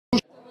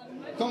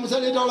Quand vous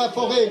allez dans la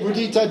forêt, vous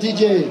dites à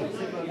DJ,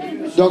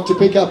 Dr.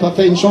 Pickup a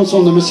fait une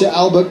chanson de Monsieur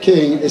Albert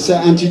King et c'est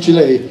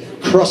intitulé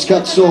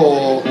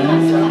Crosscutsaw.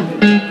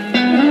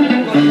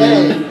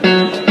 Hey.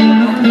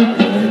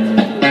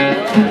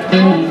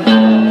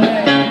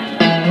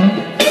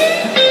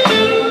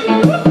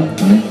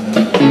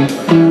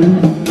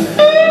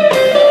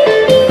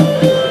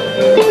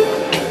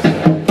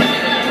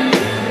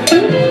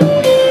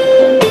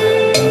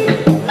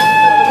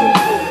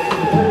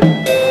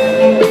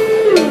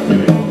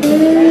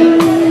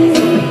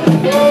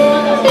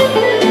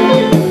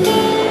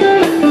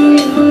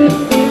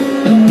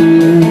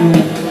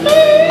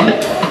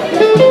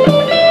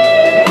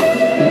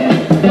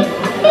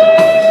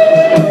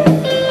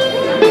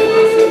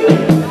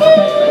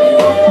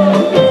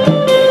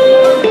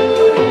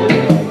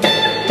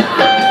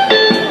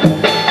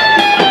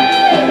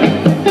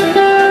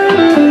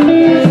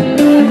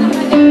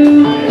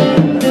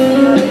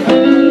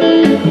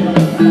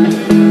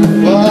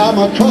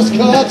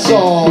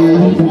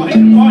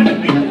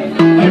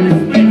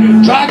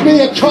 Drag me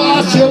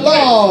across your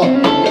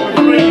lawn.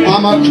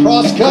 I'm a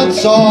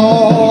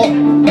crosscutsaw.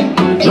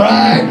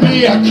 Drag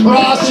me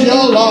across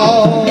your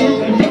lawn.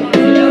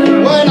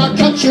 When I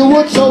cut your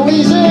wood so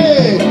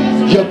easy,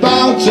 you're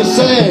bound to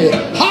say,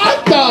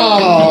 hot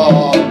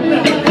dog.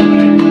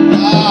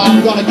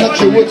 I'm gonna cut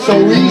your wood so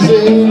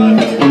easy.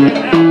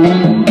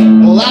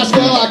 The last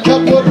girl I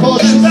cut wood for,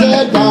 she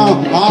said,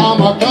 now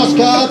I'm a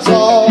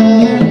crosscutsaw.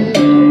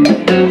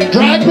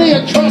 Drag me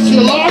across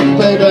your lawn,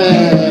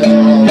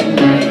 baby.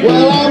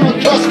 Well, I'm a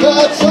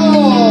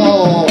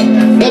crosscutsaw.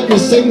 Let me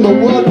sing the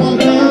word one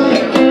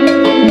time.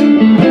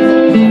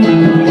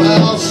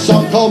 Well,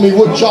 some call me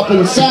wood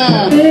chopping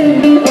Sam.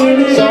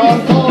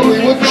 Some call me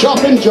wood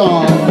chopping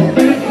John.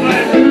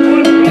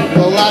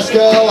 The last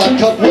girl I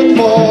cut wood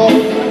for,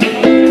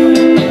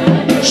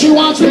 she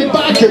wants me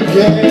back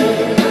again.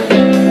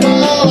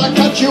 Well, I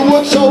cut your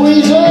wood so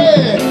easy,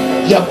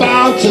 you're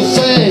bound to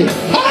say,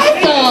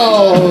 hot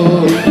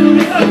dog.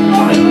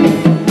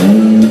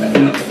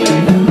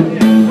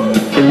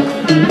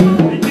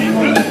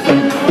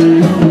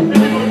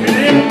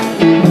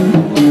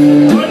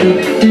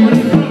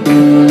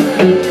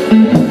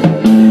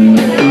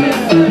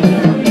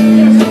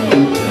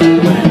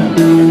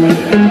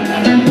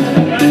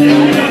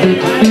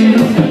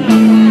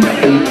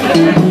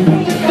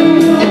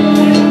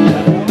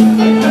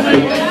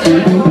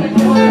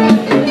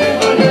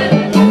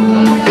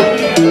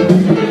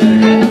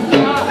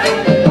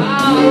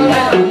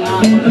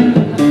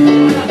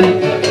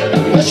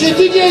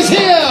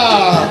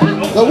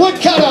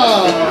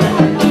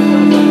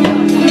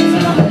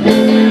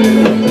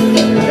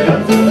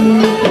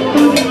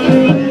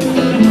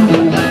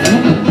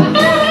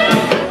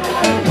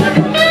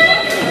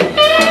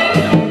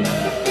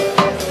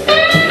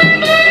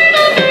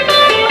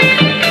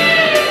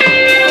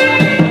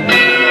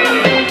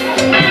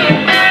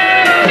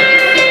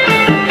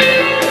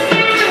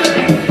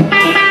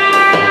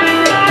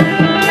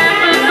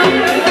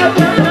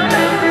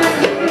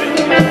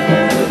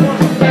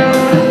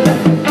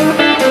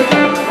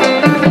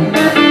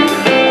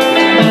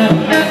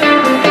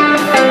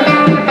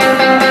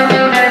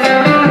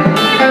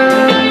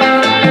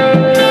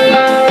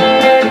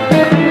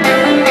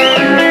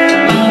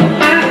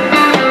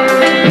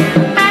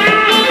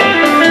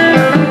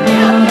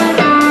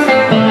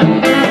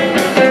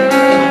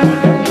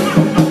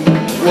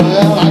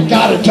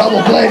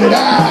 Double-bladed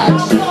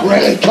axe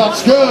really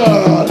cuts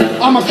good.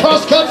 I'm a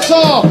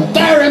crosscutsaw.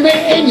 Bury me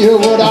in your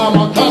wood. I'm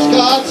a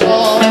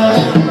crosscutsaw.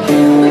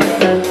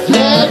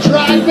 Yeah,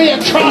 drag me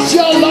across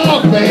your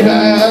log, baby.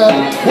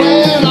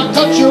 When I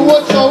cut your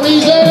wood so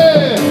easy,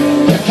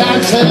 you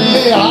can't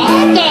say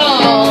I'm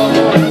down.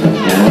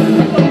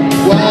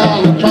 Well,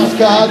 I'm a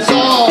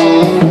crosscutsaw.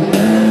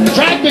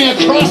 Drag me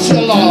across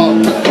your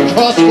log.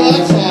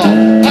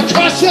 Crosscutsaw.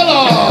 Across your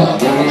log.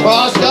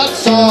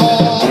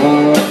 Crosscutsaw.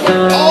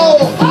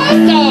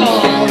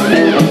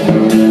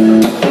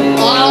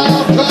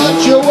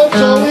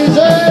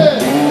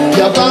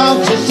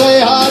 Bound to say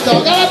hot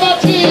dog.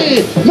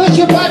 Albi,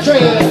 Monsieur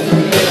Patrick.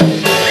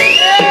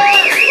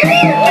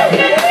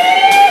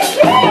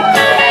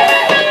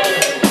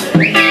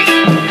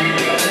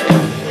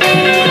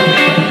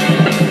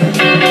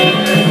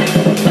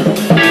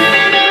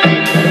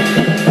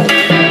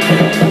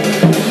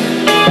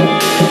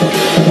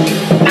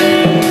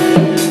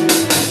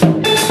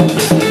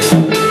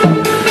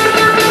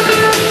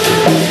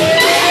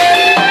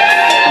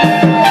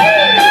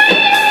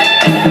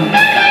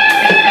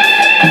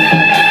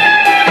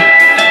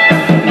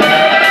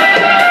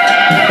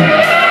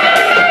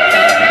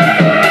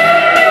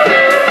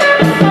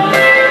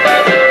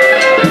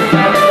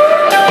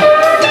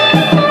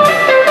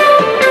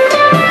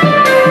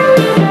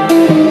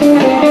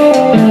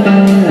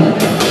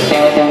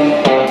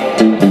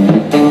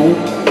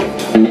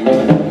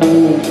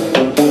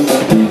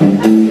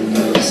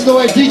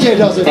 DJ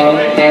does it.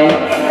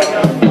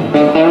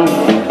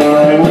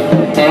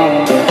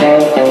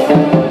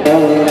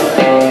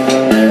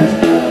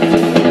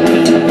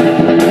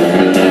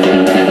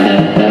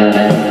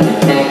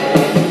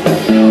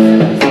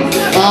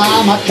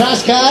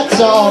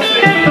 Crosscutsaw.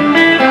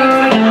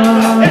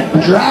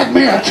 Drag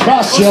me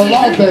across your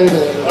log, baby.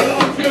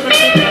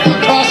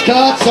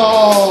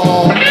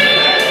 Crosscutsaw.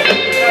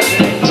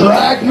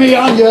 Drag me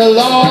on your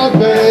log,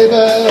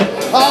 baby.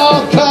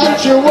 I'll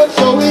cut your wood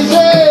so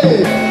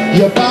easy.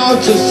 You're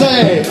bound to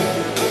say,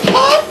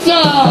 hot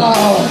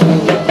dog.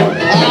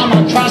 I'm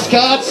a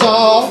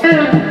crosscutsaw.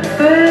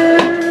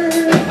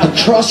 A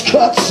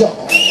crosscutsaw.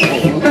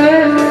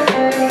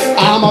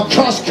 I'm a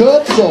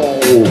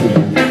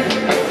crosscutsaw.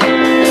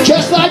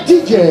 Just like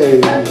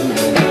DJ.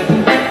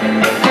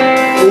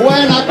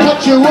 When I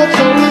cut your wood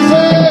so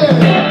easy,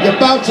 you're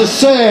about to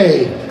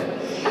say,